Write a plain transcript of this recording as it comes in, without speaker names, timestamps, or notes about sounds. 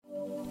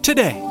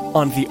Today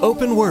on The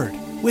Open Word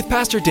with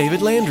Pastor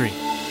David Landry.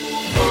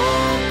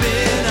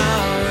 Open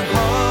our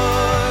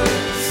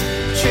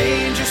hearts,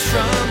 change us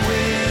from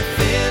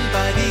within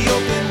by the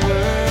open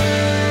word.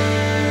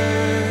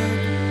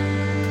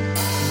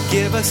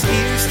 Give us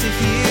ears to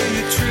hear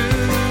your truth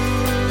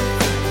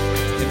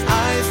and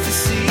eyes to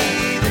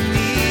see the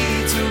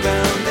needs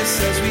around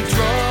us as we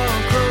draw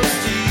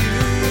close to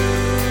you.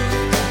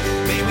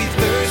 May we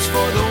thirst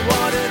for the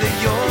water that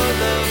your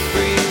love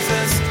brings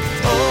us.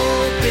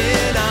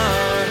 Open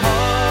our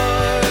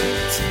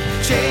hearts,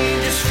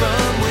 change us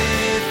from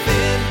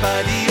within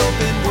by the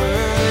open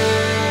word.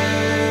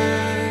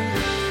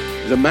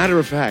 As a matter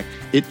of fact,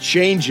 it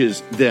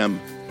changes them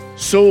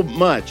so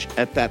much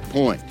at that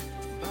point.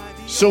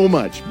 So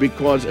much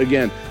because,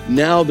 again,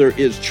 now there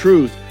is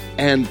truth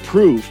and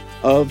proof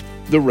of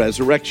the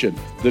resurrection.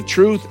 The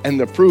truth and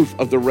the proof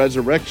of the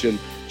resurrection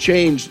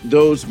changed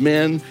those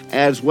men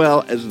as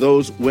well as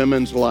those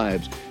women's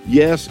lives.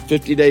 Yes,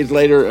 50 days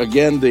later,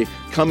 again, the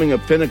coming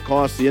of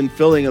Pentecost, the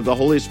infilling of the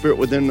Holy Spirit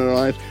within their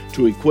lives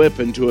to equip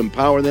and to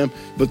empower them.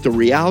 But the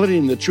reality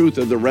and the truth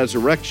of the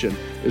resurrection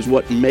is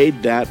what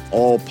made that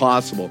all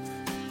possible.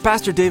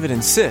 Pastor David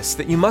insists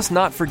that you must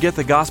not forget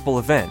the gospel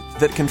event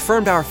that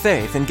confirmed our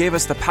faith and gave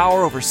us the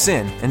power over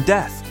sin and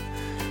death.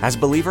 As a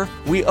believer,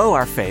 we owe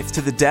our faith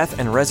to the death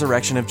and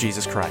resurrection of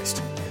Jesus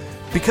Christ.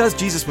 Because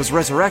Jesus was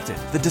resurrected,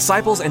 the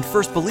disciples and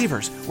first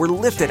believers were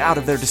lifted out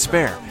of their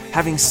despair,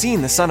 having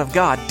seen the Son of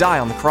God die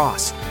on the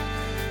cross.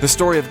 The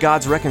story of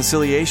God's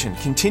reconciliation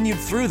continued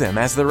through them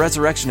as the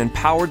resurrection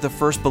empowered the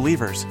first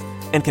believers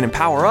and can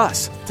empower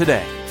us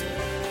today.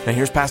 Now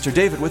here's Pastor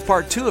David with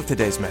part 2 of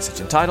today's message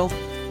entitled,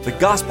 The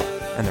Gospel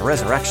and the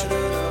Resurrection.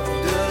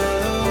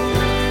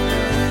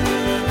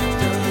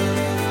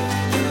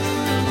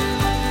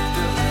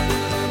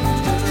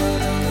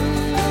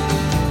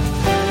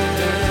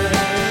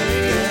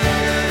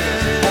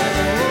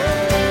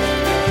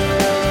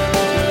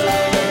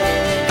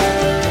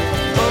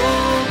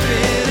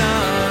 Open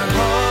our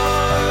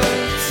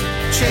hearts,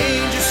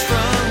 change us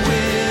from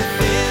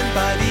within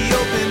by the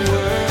open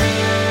word.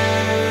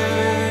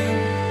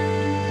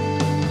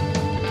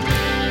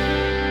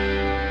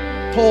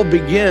 Paul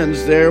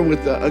begins there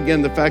with,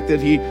 the fact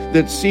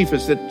that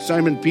Cephas, that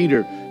Simon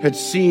Peter had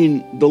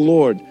seen the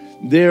Lord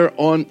there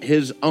on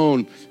his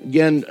own.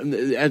 Again,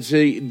 as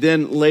he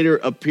then later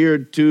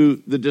appeared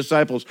to the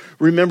disciples.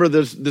 Remember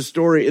the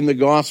story in the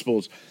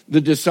Gospels. The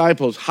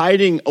disciples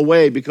hiding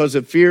away because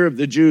of fear of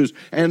the Jews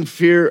and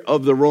fear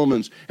of the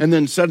Romans. And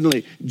then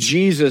suddenly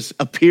Jesus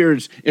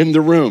appears in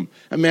the room.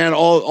 And man,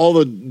 all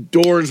the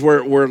doors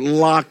were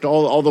locked.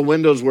 All the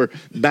windows were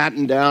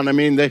battened down. I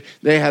mean,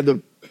 they had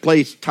the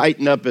place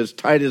tightened up as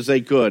tight as they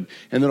could.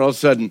 And then all of a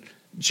sudden,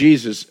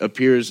 Jesus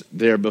appears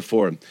there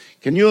before him.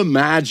 Can you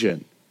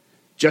imagine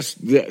just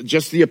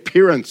the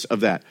appearance of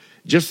that?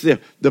 Just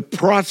the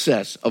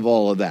process of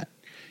all of that.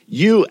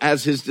 You,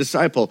 as his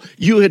disciple,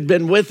 you had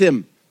been with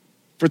him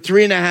for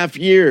 3.5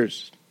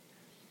 years.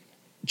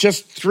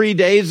 Just 3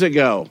 days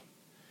ago,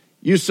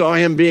 you saw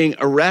him being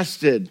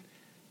arrested,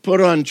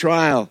 put on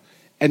trial,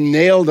 and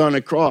nailed on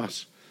a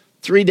cross.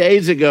 3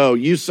 days ago,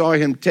 you saw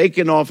him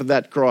taken off of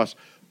that cross,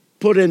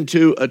 put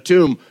into a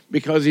tomb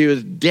because he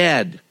was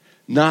dead.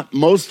 Not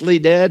mostly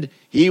dead,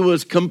 he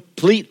was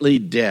completely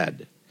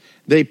dead.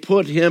 They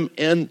put him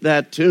in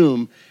that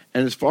tomb,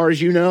 and as far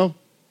as you know,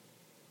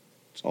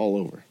 it's all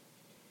over.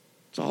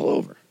 It's all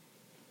over.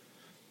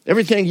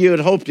 Everything you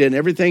had hoped in,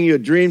 everything you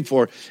had dreamed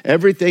for,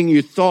 everything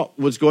you thought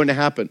was going to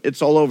happen,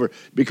 it's all over.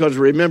 Because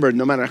remember,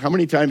 no matter how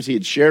many times he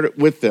had shared it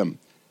with them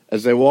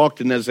as they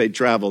walked and as they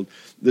traveled,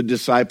 the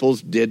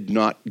disciples did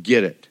not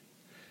get it.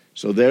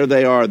 So there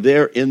they are,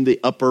 there in the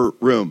upper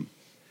room.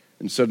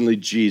 And suddenly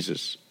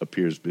Jesus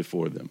appears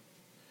before them.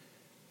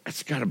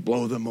 That's got to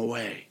blow them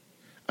away.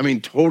 I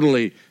mean,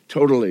 totally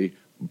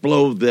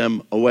blow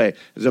them away.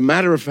 As a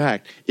matter of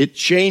fact, it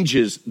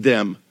changes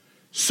them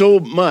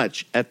so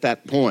much at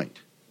that point.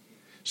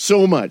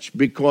 So much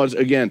because,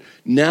 again,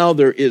 now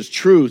there is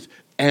truth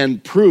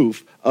and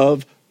proof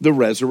of the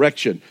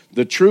resurrection.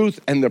 The truth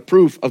and the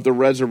proof of the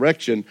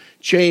resurrection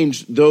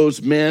changed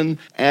those men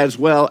as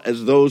well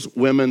as those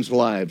women's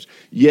lives.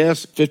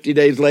 Yes, 50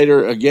 days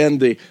later, again,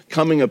 the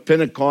coming of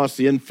Pentecost,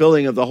 the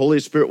infilling of the Holy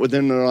Spirit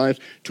within their lives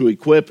to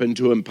equip and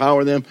to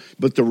empower them.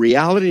 But the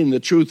reality and the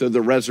truth of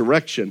the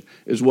resurrection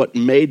is what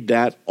made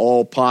that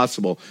all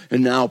possible.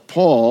 And now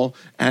Paul,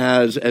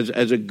 as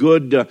a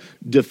good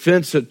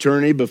defense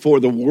attorney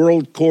before the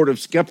world court of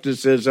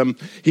skepticism,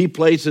 he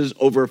places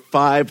over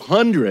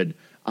 500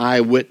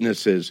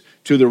 eyewitnesses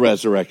to the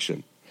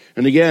resurrection.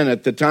 And again,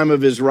 at the time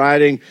of his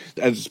writing,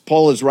 as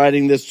Paul is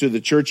writing this to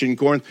the church in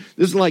Corinth,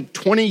 this is like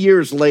 20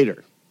 years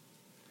later.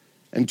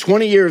 And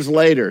 20 years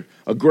later,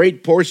 a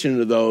great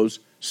portion of those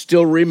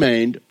still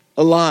remained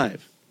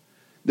alive.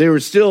 They were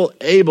still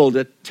able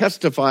to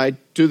testify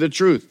to the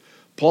truth.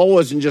 Paul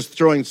wasn't just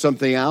throwing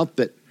something out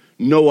that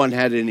no one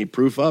had any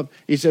proof of.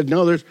 He said,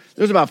 no, there's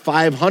about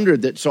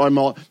 500 that saw him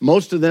all.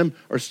 Most of them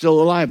are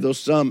still alive, though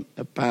some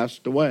have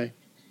passed away.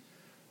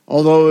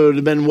 Although it would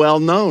have been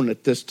well known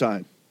at this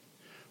time.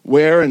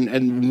 where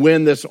and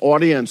when this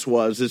audience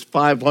was, this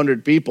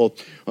 500 people.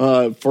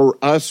 For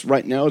us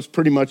right now, it's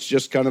pretty much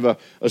just kind of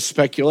a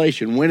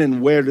speculation. When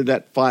and where did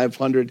that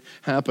 500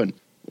 happen?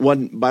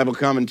 One Bible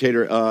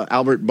commentator,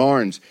 Albert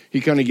Barnes,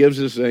 he kind of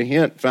gives us a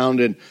hint found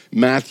in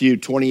Matthew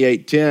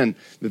 28:10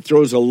 that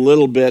throws a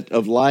little bit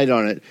of light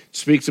on it. It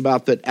speaks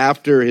about that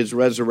after his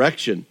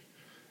resurrection,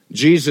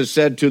 Jesus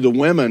said to the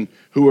women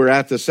who were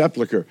at the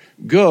sepulchre,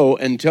 "Go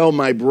and tell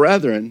my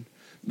brethren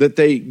that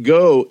they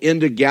go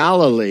into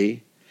Galilee,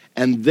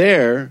 and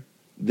there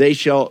they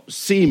shall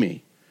see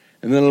me."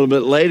 And then a little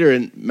bit later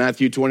in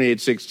Matthew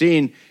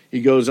 28:16,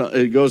 it goes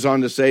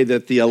on to say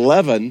that the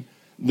 11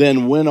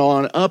 then went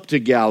on up to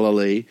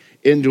Galilee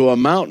into a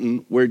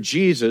mountain where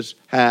Jesus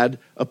had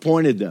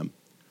appointed them.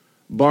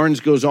 Barnes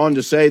goes on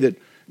to say that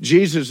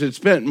Jesus had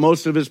spent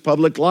most of his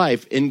public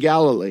life in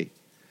Galilee.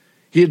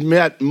 He had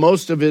met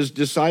most of his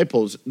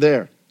disciples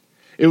there.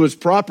 It was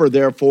proper,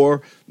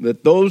 therefore,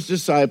 that those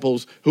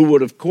disciples who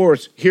would, of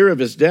course, hear of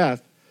his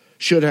death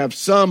should have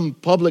some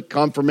public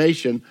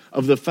confirmation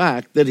of the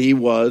fact that he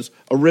was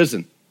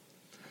arisen.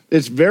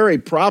 It's very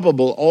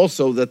probable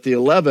also that the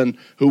 11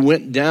 who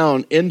went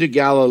down into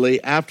Galilee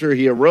after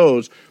he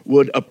arose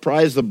would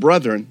apprise the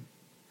brethren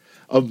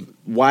of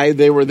why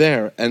they were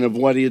there and of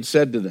what he had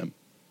said to them,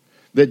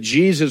 that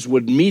Jesus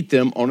would meet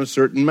them on a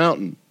certain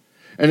mountain.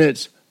 And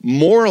it's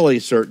morally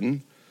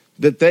certain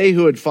that they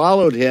who had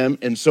followed him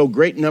in so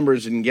great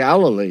numbers in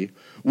Galilee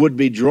would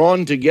be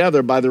drawn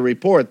together by the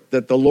report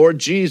that the Lord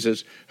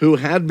Jesus, who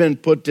had been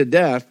put to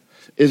death,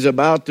 is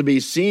about to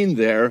be seen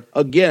there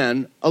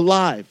again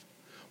alive.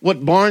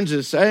 What Barnes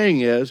is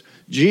saying is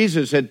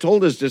Jesus had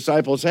told his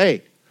disciples,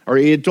 he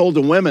had told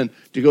the women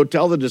to go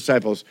tell the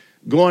disciples,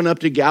 going up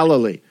to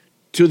Galilee,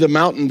 to the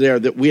mountain there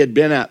that we had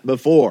been at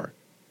before,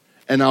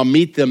 and I'll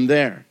meet them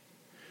there.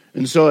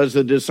 And so as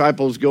the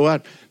disciples go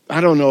out,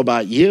 I don't know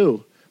about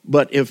you,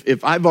 but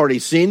if I've already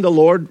seen the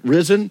Lord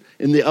risen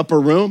in the upper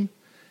room,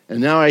 and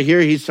now I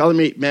hear he's telling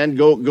me, man,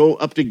 go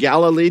up to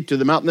Galilee, to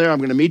the mountain there. I'm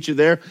going to meet you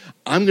there.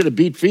 I'm going to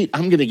beat feet.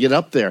 I'm going to get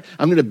up there.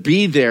 I'm going to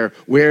be there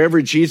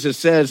wherever Jesus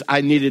says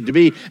I needed to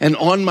be. And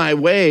on my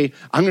way,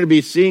 I'm going to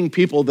be seeing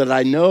people that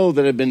I know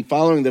that have been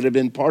following, that have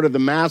been part of the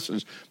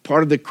masses,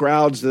 part of the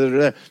crowds. That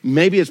are,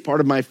 maybe it's part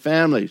of my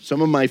family,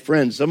 some of my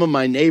friends, some of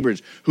my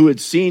neighbors who had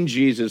seen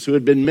Jesus, who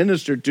had been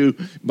ministered to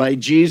by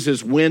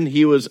Jesus when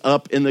he was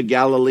up in the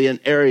Galilean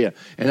area.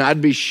 And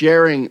I'd be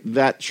sharing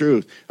that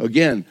truth.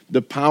 Again,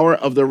 the power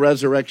of the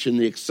resurrection,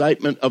 the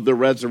excitement of the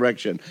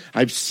resurrection.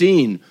 I've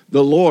seen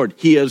the Lord.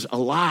 He is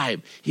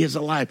alive. He is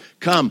alive.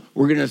 Come,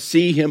 we're going to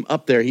see him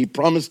up there. He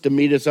promised to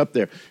meet us up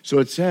there. So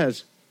it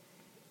says,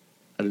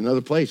 at another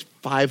place,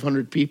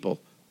 500 people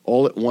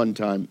all at one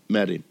time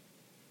met him.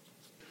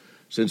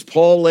 Since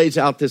Paul lays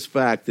out this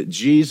fact that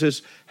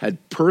Jesus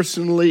had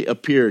personally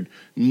appeared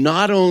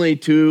not only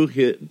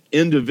to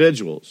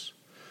individuals,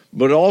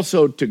 but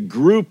also to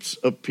groups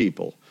of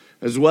people,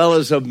 as well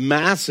as of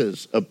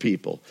masses of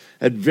people,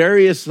 at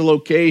various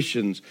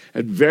locations,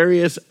 at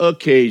various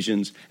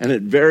occasions, and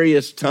at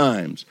various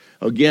times.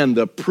 Again,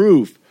 the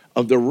proof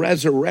of the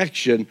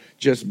resurrection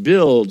just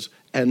builds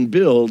and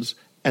builds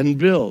and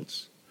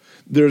builds.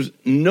 There's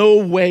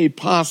no way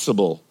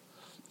possible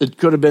it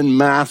could have been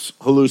mass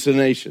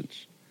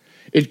hallucinations.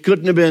 It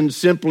couldn't have been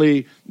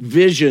simply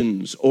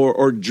visions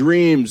or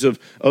dreams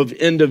of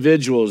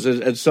individuals,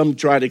 as some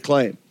try to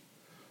claim.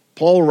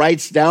 Paul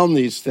writes down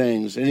these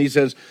things, and he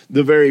says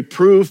the very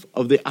proof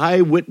of the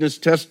eyewitness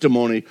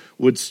testimony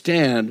would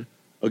stand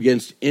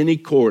against any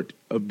court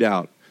of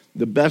doubt.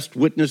 The best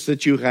witness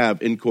that you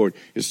have in court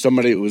is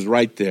somebody who was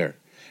right there.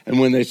 And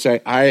when they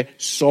say, I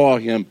saw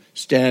him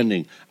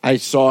standing, I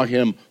saw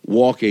him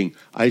walking,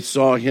 I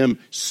saw him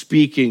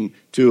speaking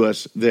to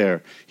us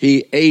there.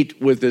 He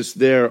ate with us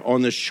there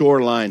on the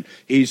shoreline.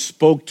 He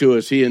spoke to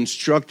us. He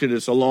instructed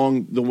us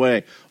along the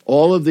way.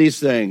 All of these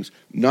things,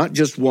 not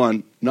just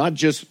one, not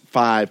just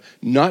 5,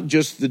 not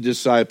just the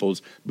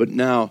disciples, but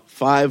now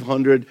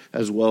 500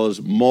 as well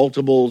as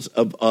multiples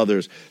of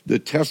others. The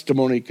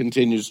testimony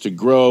continues to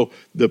grow.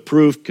 The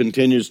proof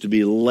continues to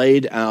be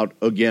laid out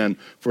again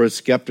for a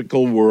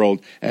skeptical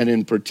world, and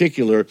in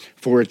particular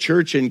for a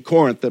church in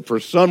Corinth that for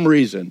some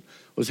reason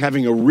was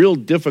having a real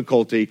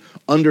difficulty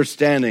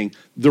understanding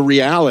the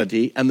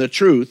reality and the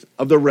truth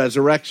of the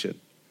resurrection.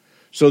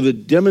 So the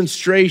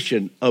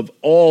demonstration of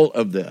all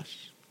of this,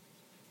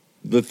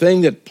 the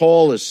thing that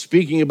Paul is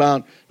speaking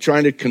about,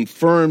 trying to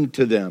confirm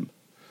to them,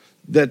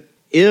 that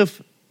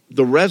if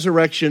the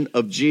resurrection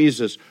of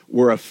Jesus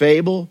were a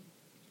fable,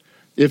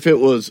 if it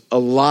was a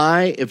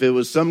lie, if it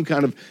was some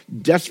kind of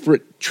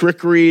desperate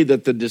trickery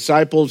that the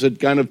disciples had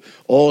kind of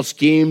all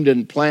schemed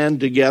and planned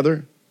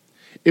together,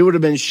 it would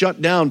have been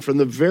shut down from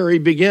the very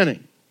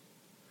beginning.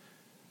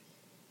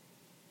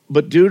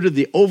 But due to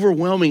the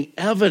overwhelming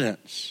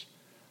evidence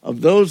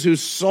of those who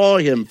saw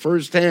him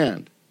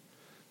firsthand,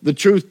 the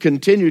truth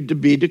continued to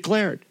be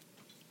declared.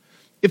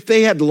 If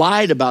they had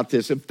lied about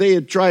this, if they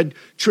had tried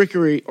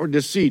trickery or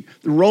deceit,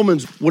 the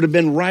Romans would have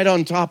been right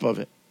on top of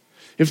it.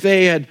 if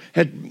they had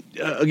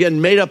again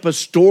made up a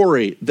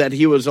story that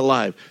he was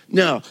alive.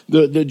 No,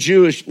 the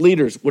Jewish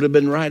leaders would have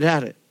been right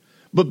at it.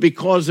 But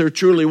because there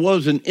truly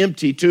was an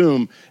empty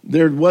tomb,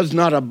 there was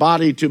not a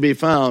body to be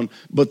found,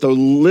 but the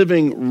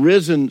living,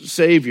 risen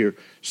Savior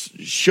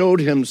showed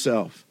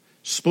himself,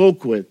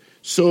 spoke with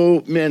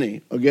so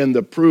many. Again,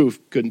 the proof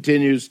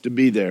continues to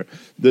be there.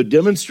 The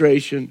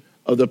demonstration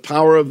of the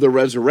power of the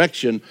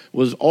resurrection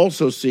was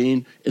also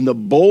seen in the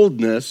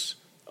boldness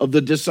of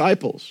the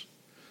disciples.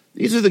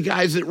 These are the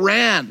guys that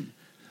ran.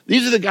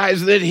 These are the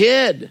guys that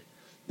hid.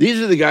 These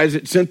are the guys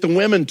that sent the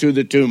women to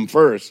the tomb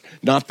first,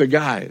 not the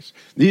guys.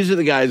 These are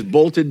the guys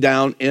bolted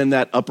down in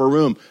that upper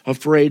room,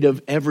 afraid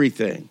of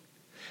everything.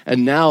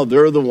 And now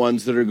they're the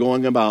ones that are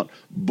going about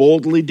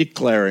boldly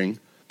declaring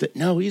that,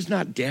 no, he's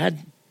not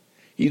dead.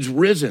 He's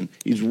risen.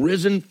 He's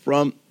risen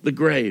from the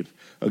grave.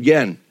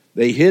 Again,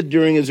 they hid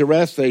during his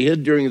arrest. They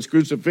hid during his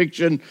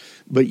crucifixion.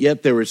 But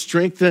yet they were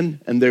strengthened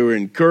and they were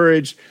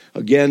encouraged,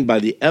 again, by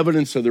the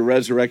evidence of the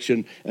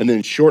resurrection, and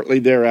then shortly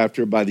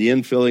thereafter by the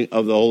infilling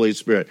of the Holy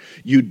Spirit.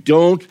 You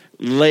don't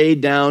lay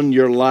down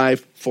your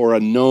life for a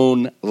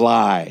known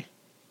lie.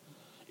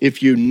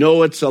 If you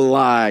know it's a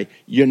lie,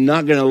 you're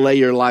not going to lay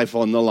your life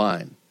on the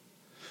line.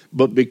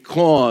 But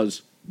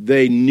because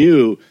they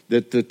knew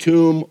that the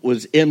tomb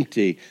was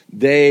empty,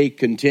 they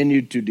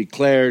continued to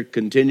declare,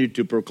 continued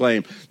to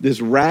proclaim.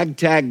 This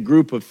ragtag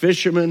group of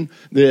fishermen,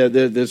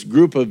 this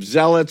group of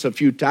zealots, a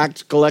few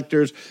tax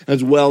collectors,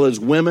 as well as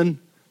women,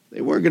 they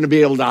weren't going to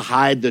be able to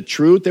hide the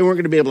truth. They weren't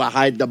going to be able to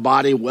hide the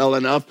body well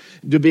enough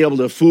to be able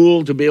to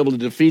fool, to be able to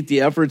defeat the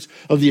efforts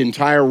of the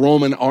entire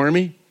Roman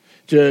army,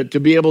 to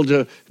be able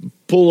to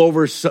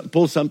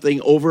pull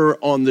something over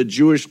on the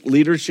Jewish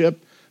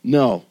leadership.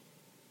 No.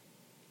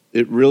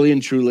 It really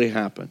and truly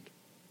happened.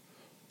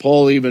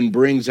 Paul even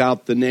brings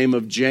out the name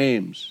of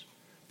James.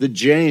 That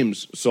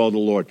James saw the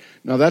Lord.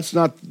 Now, that's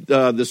not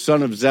the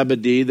son of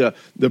Zebedee,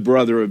 the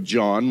brother of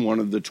John, one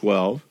of the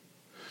 12.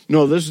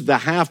 No, this is the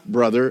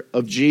half-brother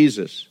of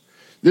Jesus.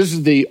 This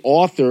is the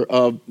author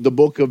of the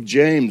book of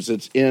James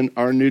that's in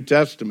our New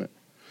Testament.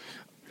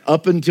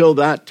 Up until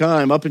that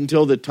time, up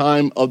until the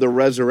time of the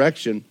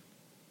resurrection,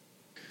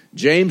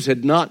 James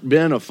had not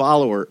been a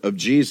follower of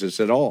Jesus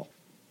at all.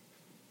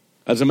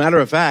 As a matter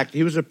of fact,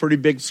 he was a pretty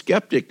big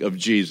skeptic of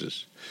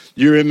Jesus.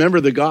 You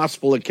remember the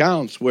gospel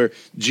accounts where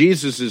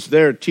Jesus is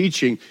there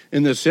teaching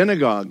in the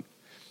synagogue,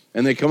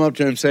 and they come up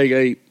to him and say,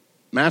 "Hey,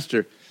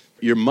 Master,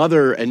 your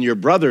mother and your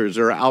brothers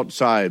are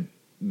outside.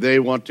 They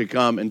want to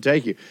come and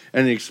take you."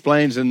 And he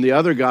explains in the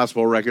other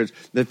gospel records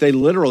that they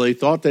literally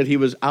thought that he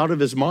was out of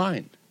his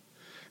mind.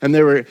 And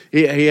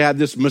he had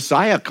this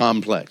Messiah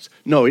complex.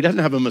 No, he doesn't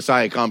have a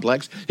Messiah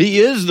complex. He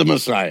is the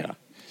Messiah.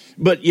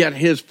 But yet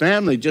his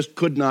family just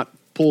could not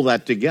pull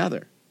that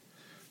together.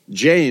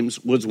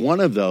 James was one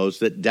of those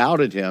that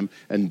doubted him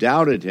and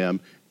doubted him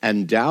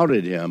and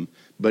doubted him.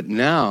 But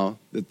now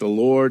that the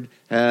Lord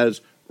has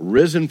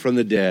risen from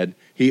the dead,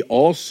 he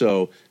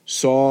also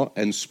saw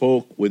and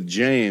spoke with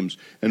James.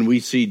 And we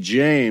see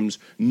James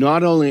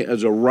not only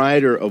as a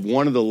writer of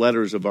one of the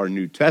letters of our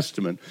New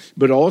Testament,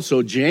 but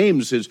also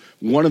James is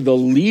one of the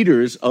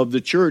leaders of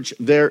the church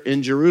there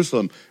in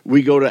Jerusalem.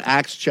 We go to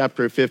Acts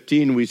chapter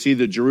 15, we see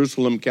the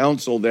Jerusalem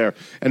council there,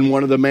 and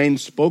one of the main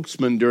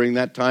spokesmen during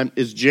that time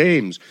is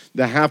James,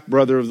 the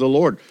half-brother of the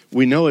Lord.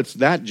 We know it's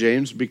that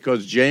James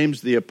because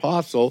James the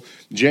apostle,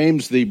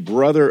 James the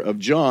brother of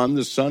John,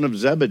 the son of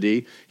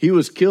Zebedee, he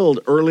was killed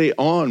early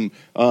on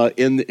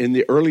in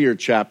the earlier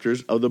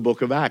chapters of the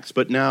book of Acts.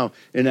 But now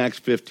in Acts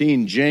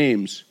 15,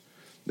 James,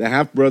 the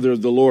half-brother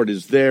of the Lord,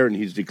 is there, and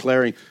he's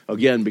declaring,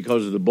 again,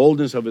 because of the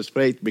boldness of his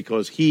faith,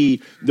 because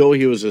he, though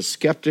he was a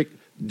skeptic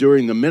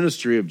during the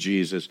ministry of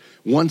Jesus,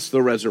 once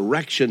the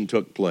resurrection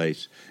took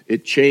place,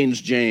 it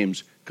changed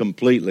James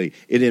completely.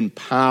 It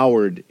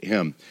empowered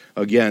him.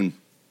 Again,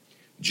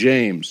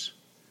 James,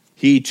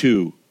 he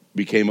too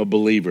became a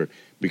believer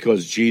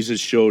because Jesus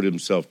showed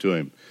himself to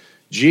him.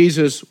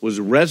 Jesus was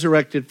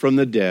resurrected from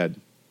the dead,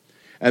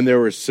 and there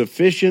were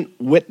sufficient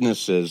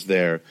witnesses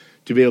there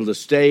to be able to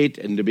state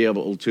and to be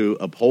able to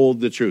uphold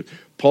the truth.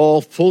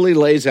 Paul fully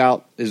lays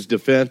out his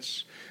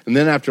defense, and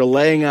then after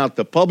laying out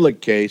the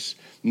public case,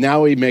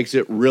 now he makes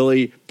it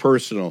really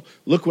personal.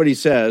 Look what he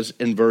says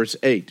in verse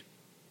 8.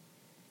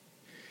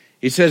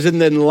 He says,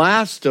 "And then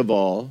last of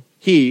all,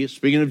 he,"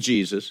 speaking of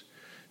Jesus,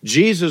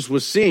 "Jesus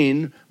was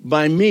seen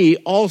by me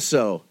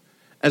also,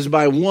 as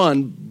by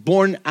one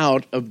born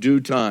out of due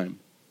time.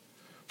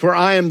 For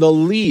I am the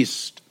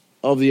least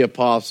of the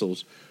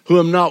apostles, who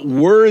am not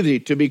worthy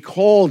to be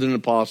called an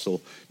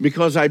apostle,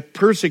 because I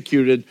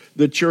persecuted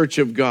the church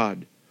of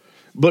God.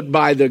 But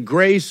by the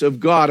grace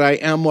of God I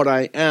am what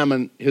I am,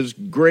 and his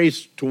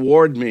grace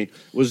toward me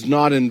was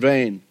not in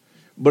vain.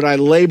 But I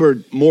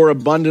labored more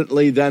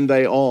abundantly than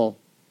they all.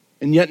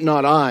 And yet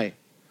not I,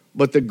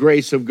 but the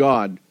grace of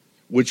God,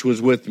 which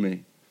was with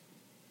me."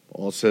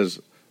 Paul says,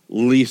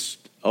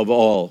 least of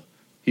all,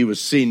 he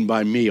was seen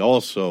by me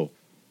also.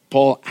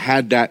 Paul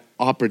had that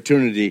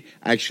opportunity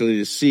actually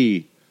to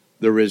see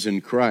the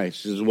risen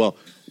Christ. He says, well,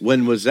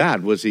 when was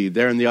that? Was he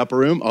there in the upper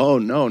room? Oh,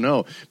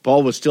 no.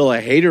 Paul was still a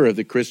hater of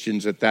the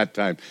Christians at that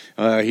time.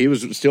 He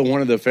was still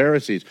one of the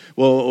Pharisees.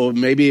 Well,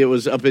 maybe it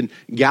was up in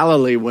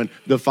Galilee when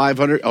the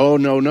 500. Oh,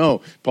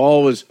 no.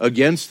 Paul was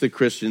against the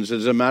Christians.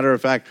 As a matter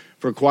of fact,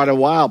 for quite a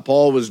while,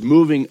 Paul was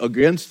moving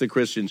against the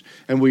Christians.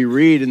 And we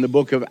read in the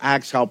book of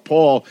Acts how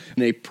Paul,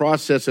 in a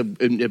process of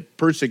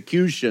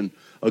persecution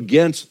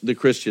against the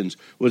Christians,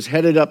 was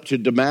headed up to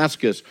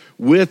Damascus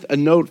with a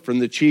note from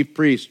the chief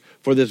priest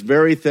for this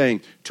very thing,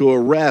 to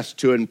arrest,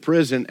 to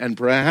imprison, and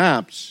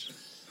perhaps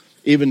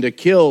even to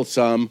kill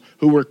some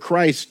who were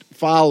Christ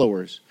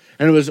followers.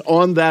 And it was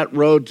on that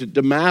road to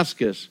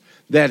Damascus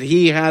that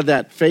he had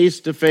that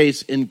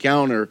face-to-face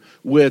encounter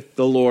with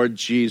the Lord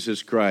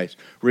Jesus Christ.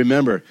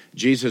 Remember,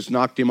 Jesus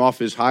knocked him off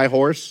his high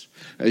horse,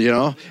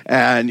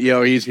 and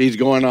he's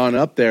going on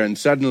up there, and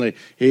suddenly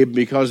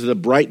because of the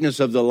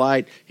brightness of the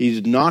light,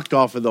 he's knocked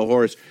off of the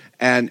horse.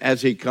 And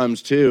as he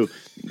comes to,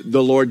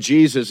 the Lord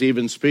Jesus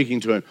even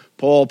speaking to him,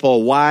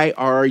 Paul, why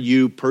are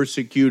you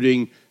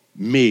persecuting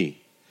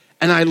me?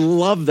 And I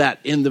love that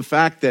in the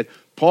fact that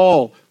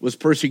Paul was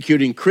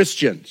persecuting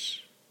Christians.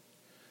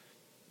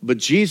 But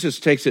Jesus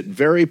takes it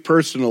very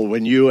personal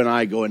when you and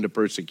I go into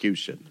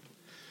persecution.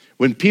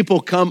 When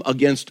people come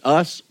against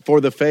us for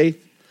the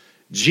faith,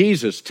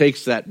 Jesus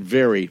takes that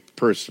very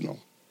personal.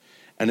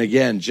 And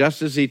again,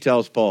 just as he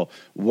tells Paul,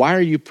 why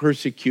are you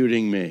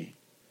persecuting me?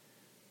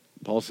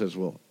 Paul says,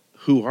 well,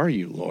 who are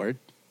you, Lord?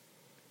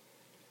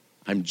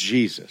 I'm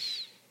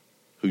Jesus,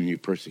 whom you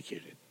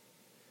persecuted.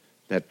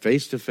 That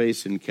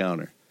face-to-face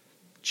encounter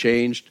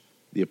changed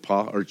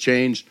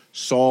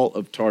Saul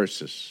of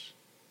Tarsus,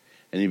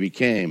 and he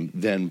became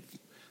then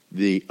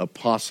the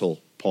Apostle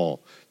Paul.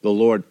 The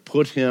Lord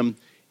put him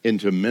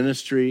into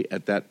ministry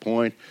at that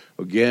point.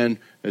 Again,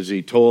 as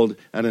he told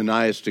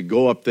Ananias to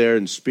go up there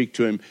and speak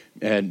to him,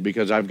 and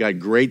because I've got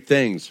great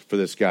things for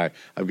this guy.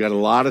 I've got a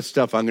lot of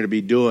stuff I'm going to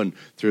be doing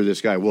through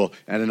this guy. Well,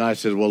 Ananias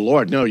says, well,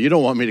 Lord, no, you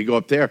don't want me to go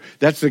up there.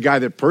 That's the guy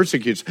that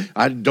persecutes.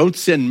 Don't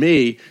send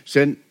me.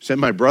 Send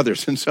my brother.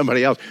 Send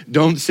somebody else.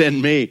 Don't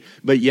send me.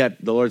 But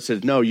yet the Lord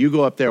says, no, you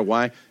go up there.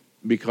 Why?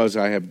 Because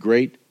I have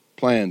great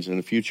plans in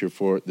the future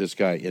for this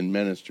guy in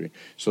ministry.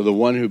 So the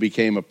one who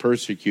became a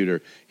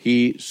persecutor,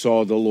 he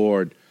saw the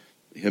Lord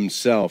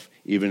himself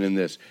even in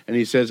this. And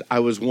he says, I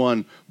was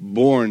one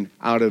born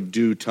out of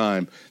due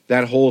time.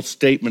 That whole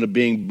statement of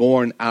being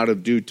born out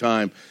of due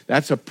time,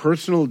 that's a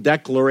personal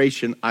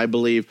declaration, I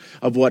believe,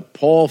 of what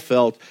Paul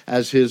felt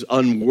as his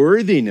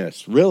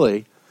unworthiness,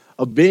 really,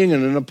 of being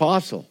an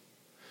apostle.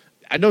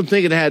 I don't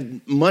think it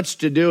had much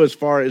to do as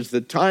far as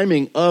the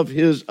timing of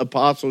his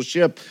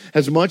apostleship,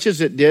 as much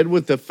as it did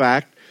with the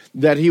fact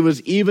that he was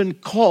even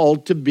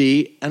called to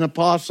be an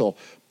apostle.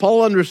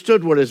 Paul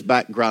understood what his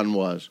background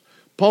was.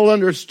 Paul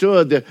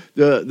understood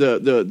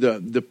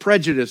the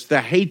prejudice,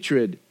 the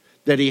hatred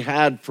that he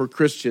had for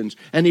Christians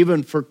and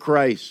even for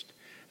Christ.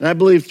 And I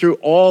believe through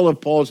all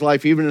of Paul's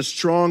life, even as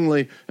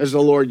strongly as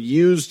the Lord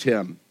used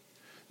him,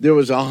 there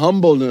was a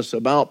humbleness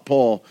about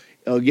Paul,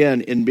 again,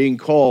 in being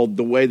called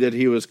the way that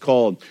he was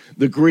called.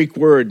 The Greek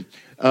word,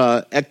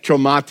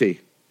 ektromati,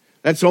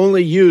 that's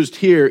only used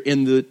here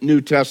in the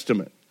New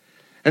Testament.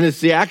 And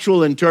it's the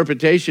actual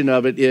interpretation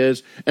of it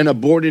is an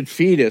aborted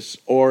fetus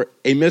or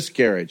a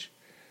miscarriage.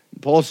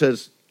 Paul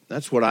says,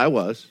 that's what I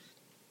was.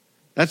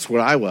 That's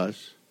what I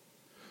was.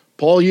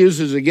 Paul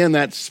uses, again,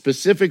 that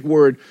specific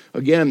word,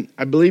 again,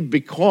 I believe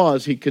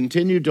because he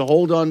continued to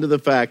hold on to the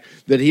fact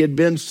that he had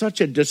been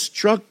such a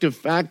destructive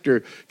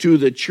factor to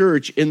the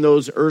church in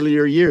those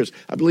earlier years.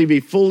 I believe he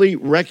fully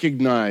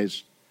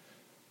recognized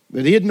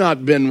that he had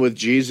not been with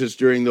Jesus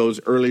during those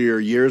earlier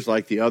years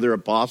like the other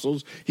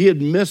apostles. He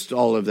had missed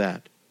all of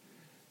that.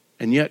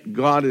 And yet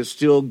God is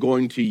still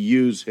going to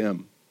use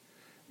him.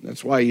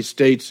 That's why he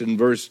states in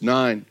verse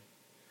 9,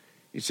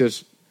 he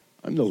says,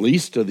 I'm the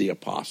least of the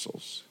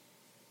apostles.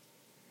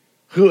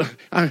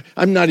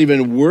 I'm not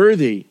even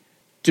worthy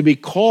to be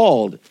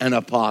called an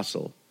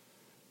apostle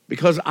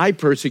because I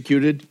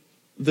persecuted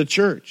the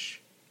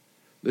church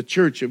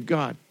of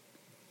God.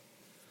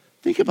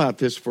 Think about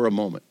this for a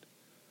moment.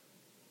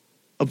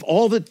 Of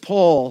all that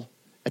Paul,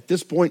 at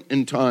this point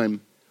in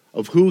time,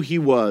 of who he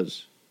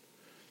was,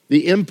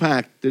 the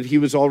impact that he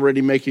was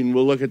already making,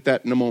 we'll look at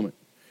that in a moment.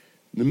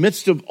 In the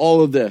midst of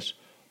all of this,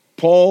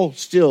 Paul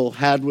still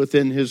had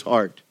within his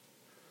heart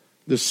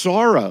the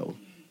sorrow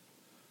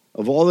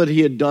of all that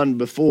he had done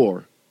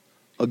before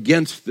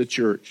against the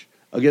church,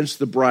 against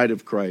the bride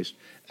of Christ,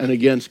 and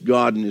against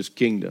God and his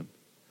kingdom.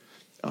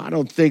 I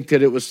don't think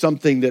that it was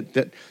something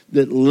that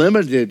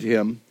limited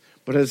him,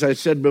 but as I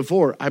said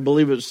before, I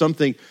believe it was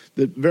something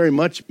that very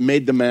much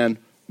made the man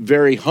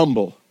very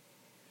humble.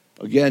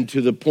 Again, to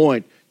the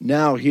point,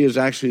 now he is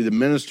actually the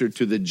minister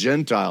to the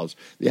Gentiles,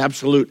 the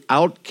absolute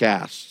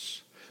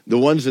outcasts, the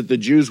ones that the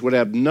Jews would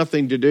have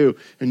nothing to do,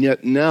 and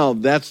yet now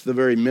that's the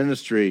very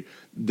ministry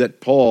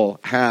that Paul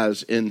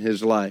has in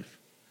his life.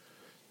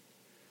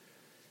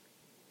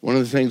 One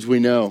of the things we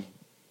know,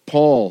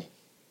 Paul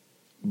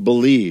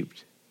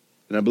believed,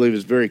 and I believe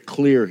it's very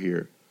clear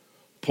here,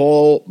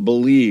 Paul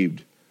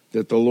believed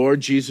that the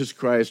Lord Jesus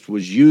Christ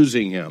was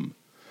using him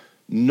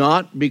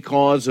not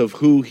because of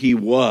who he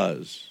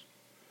was,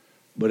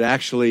 but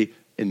actually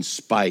in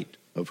spite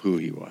of who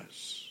he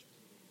was.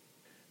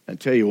 I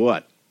tell you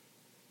what,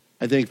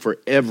 I think for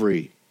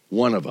every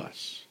one of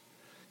us,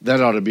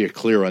 that ought to be a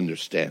clear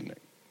understanding.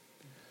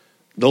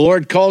 The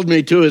Lord called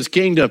me to his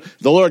kingdom.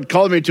 The Lord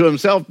called me to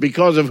himself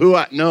because of who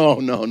I...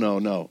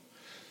 No.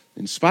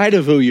 In spite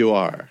of who you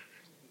are.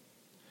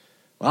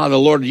 Wow, the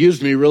Lord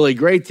used me really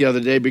great the other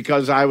day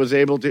because I was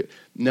able to...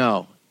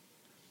 No.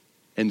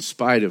 In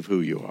spite of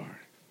who you are.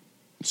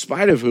 In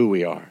spite of who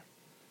we are.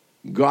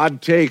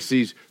 God takes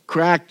these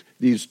cracked,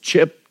 these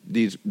chipped,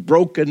 these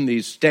broken,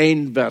 these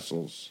stained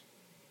vessels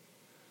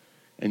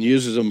and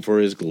uses them for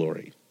his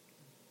glory.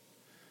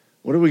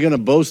 What are we going to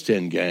boast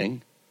in,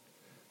 gang?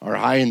 Our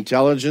high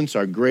intelligence,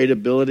 our great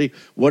ability?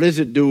 What is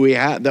it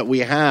that we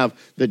have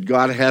that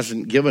God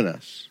hasn't given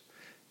us?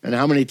 And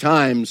how many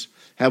times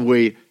have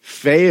we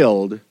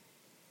failed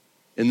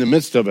in the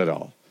midst of it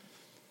all?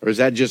 Or is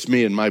that just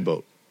me in my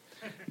boat?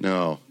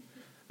 No.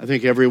 I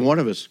think every one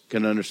of us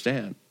can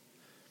understand.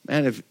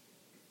 Man, if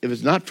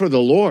it's not for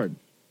the Lord,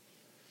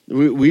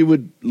 we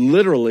would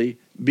literally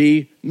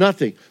be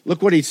nothing.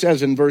 Look what he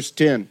says in verse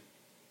 10.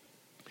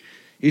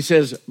 He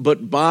says,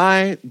 but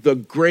by the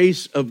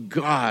grace of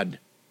God,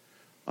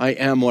 I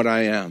am what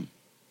I am.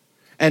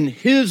 And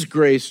his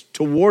grace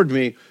toward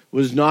me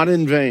was not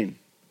in vain.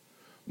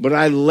 But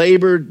I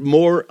labored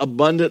more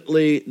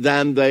abundantly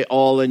than they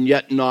all, and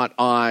yet not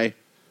I,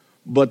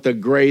 but the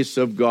grace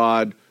of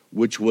God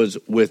which was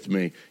with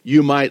me.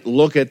 You might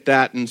look at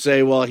that and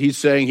say, well, he's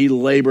saying he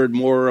labored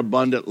more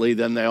abundantly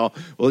than they all.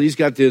 Well, he's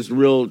got this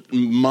real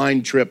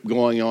mind trip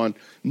going on.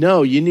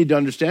 No, you need to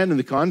understand in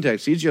the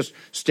context. He's just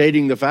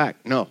stating the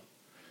fact. No.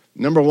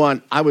 Number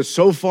one, I was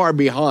so far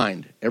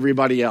behind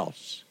everybody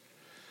else.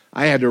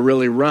 I had to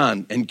really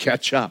run and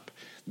catch up.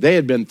 They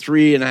had been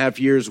 3.5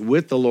 years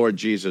with the Lord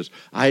Jesus.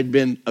 I had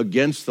been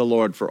against the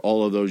Lord for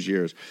all of those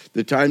years.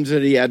 The times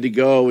that he had to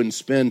go and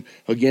spend,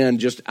 again,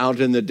 just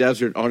out in the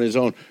desert on his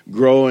own,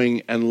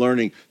 growing and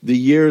learning. The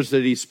years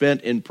that he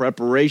spent in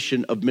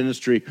preparation of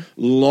ministry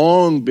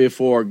long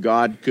before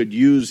God could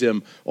use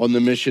him on the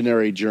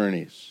missionary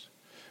journeys.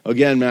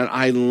 Again, man,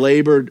 I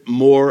labored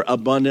more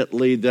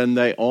abundantly than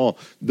they all.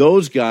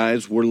 Those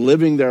guys were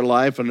living their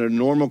life in a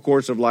normal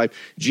course of life.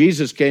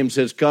 Jesus came and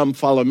says, come,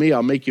 follow me.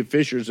 I'll make you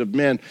fishers of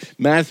men.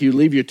 Matthew,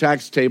 leave your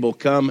tax table.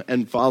 Come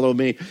and follow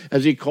me.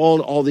 As he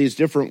called all these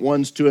different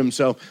ones to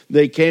himself,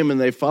 they came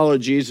and they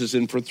followed Jesus.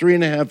 And for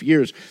 3.5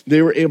 years,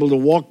 they were able to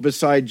walk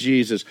beside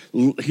Jesus,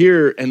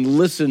 hear and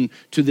listen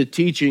to the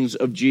teachings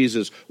of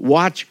Jesus,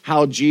 watch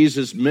how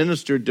Jesus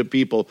ministered to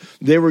people.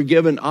 They were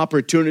given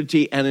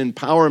opportunity and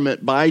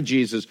empowerment by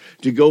Jesus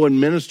to go and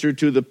minister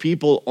to the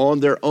people on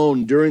their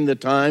own during the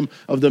time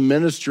of the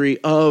ministry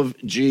of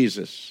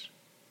Jesus.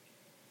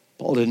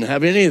 Paul didn't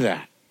have any of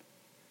that.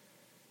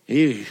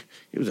 He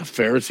was a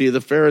Pharisee of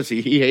the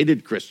Pharisee. He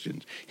hated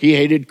Christians. He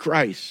hated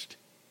Christ.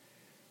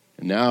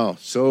 And now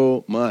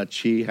so much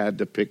he had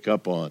to pick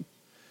up on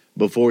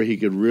before he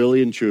could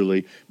really and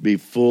truly be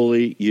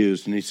fully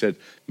used. And he said,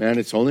 man,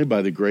 it's only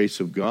by the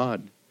grace of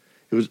God.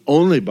 It was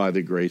only by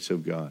the grace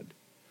of God.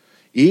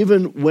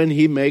 Even when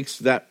he makes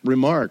that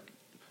remark,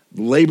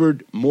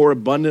 labored more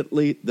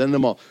abundantly than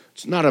them all.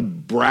 It's not a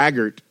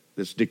braggart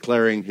that's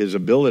declaring his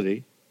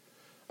ability.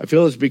 I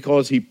feel it's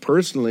because he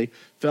personally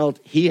felt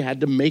he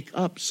had to make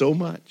up so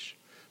much.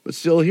 But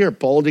still here,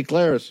 Paul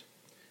declares,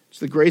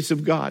 it's the grace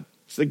of God.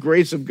 It's the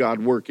grace of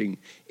God working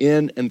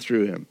in and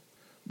through him.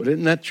 But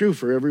isn't that true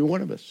for every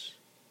one of us?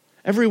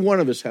 Every one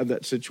of us have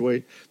that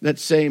situation, that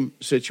same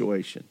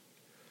situation.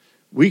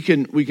 We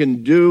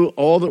can do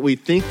all that we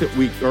think that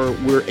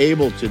we're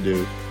able to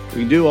do. We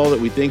can do all that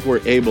we think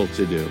we're able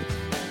to do.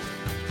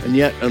 And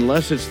yet,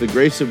 unless it's the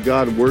grace of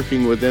God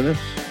working within us,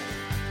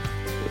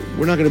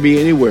 we're not going to be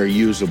anywhere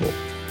usable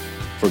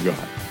for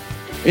God.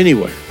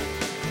 Anywhere.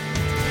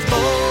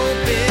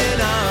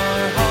 Open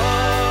our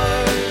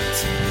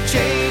hearts,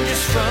 change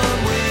us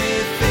from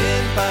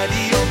within by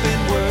the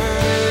open word.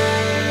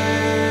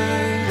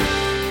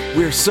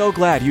 We're so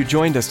glad you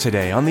joined us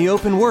today on The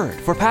Open Word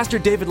for Pastor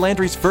David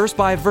Landry's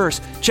verse-by-verse,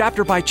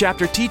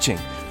 chapter-by-chapter teaching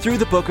through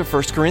the book of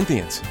 1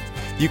 Corinthians.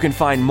 You can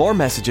find more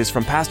messages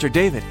from Pastor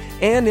David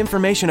and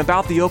information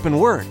about The Open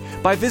Word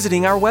by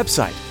visiting our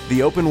website,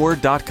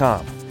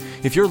 theopenword.com.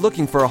 If you're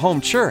looking for a home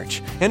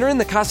church and are in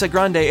the Casa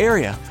Grande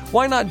area,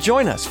 why not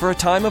join us for a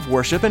time of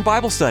worship and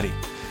Bible study?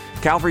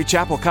 Calvary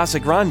Chapel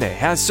Casa Grande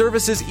has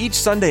services each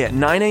Sunday at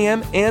 9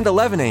 a.m. and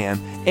 11 a.m.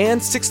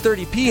 and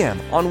 6:30 p.m.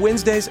 on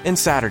Wednesdays and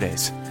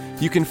Saturdays.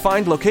 You can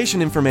find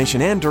location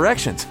information and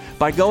directions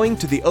by going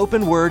to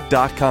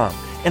theopenword.com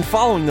and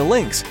following the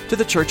links to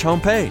the church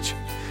homepage.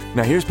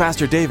 Now here's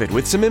Pastor David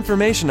with some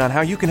information on how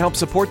you can help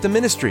support the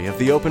ministry of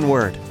the Open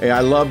Word. Hey,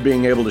 I love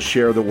being able to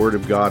share the Word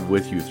of God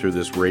with you through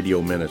this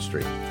radio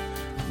ministry.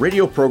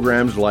 Radio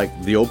programs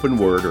like the Open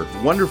Word are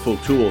wonderful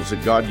tools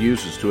that God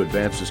uses to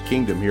advance His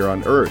kingdom here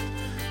on earth.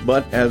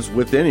 But as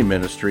with any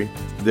ministry,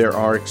 there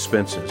are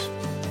expenses.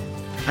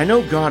 I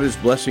know God is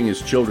blessing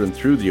His children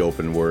through the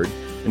open Word,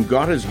 and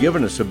God has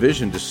given us a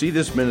vision to see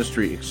this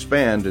ministry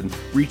expand and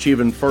reach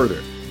even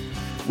further.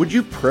 Would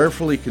you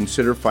prayerfully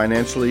consider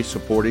financially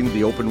supporting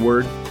the open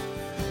Word?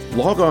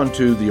 Log on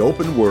to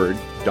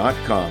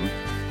theopenword.com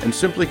and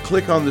simply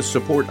click on the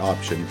support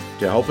option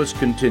to help us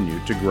continue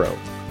to grow.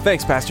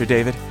 Thanks, Pastor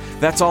David.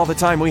 That's all the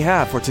time we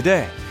have for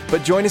today.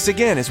 But join us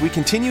again as we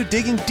continue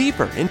digging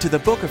deeper into the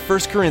book of 1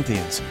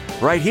 Corinthians,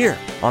 right here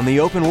on The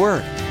Open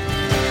Word.